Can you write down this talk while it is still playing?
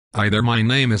Hi there, my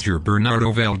name is your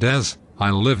Bernardo Valdez. I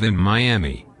live in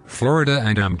Miami, Florida,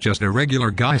 and I'm just a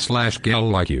regular guy/gal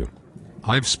like you.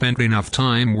 I've spent enough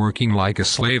time working like a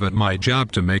slave at my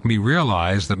job to make me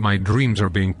realize that my dreams are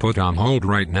being put on hold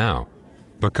right now.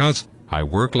 Because I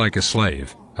work like a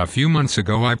slave, a few months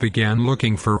ago I began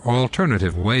looking for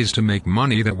alternative ways to make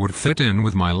money that would fit in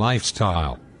with my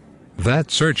lifestyle.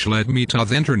 That search led me to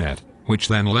the internet, which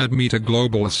then led me to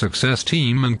Global Success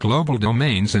Team and Global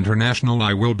Domains International.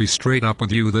 I will be straight up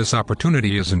with you, this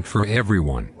opportunity isn't for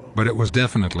everyone, but it was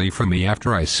definitely for me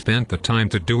after I spent the time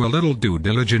to do a little due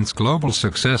diligence. Global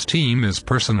Success Team is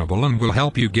personable and will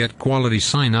help you get quality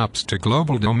sign-ups to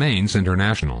Global Domains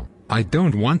International. I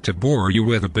don't want to bore you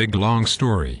with a big long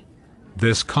story.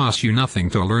 This costs you nothing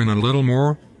to learn a little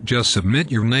more. Just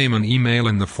submit your name and email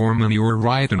in the form and you're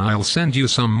right, and I'll send you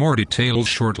some more details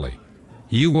shortly.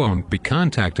 You won't be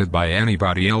contacted by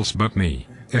anybody else but me.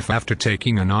 If after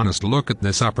taking an honest look at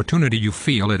this opportunity you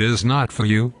feel it is not for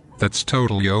you, that's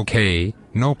totally okay,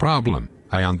 no problem,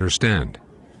 I understand.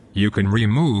 You can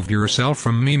remove yourself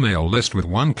from email list with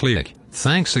one click.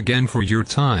 Thanks again for your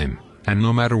time, and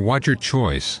no matter what your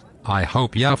choice, I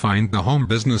hope you find the home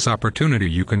business opportunity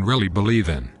you can really believe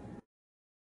in.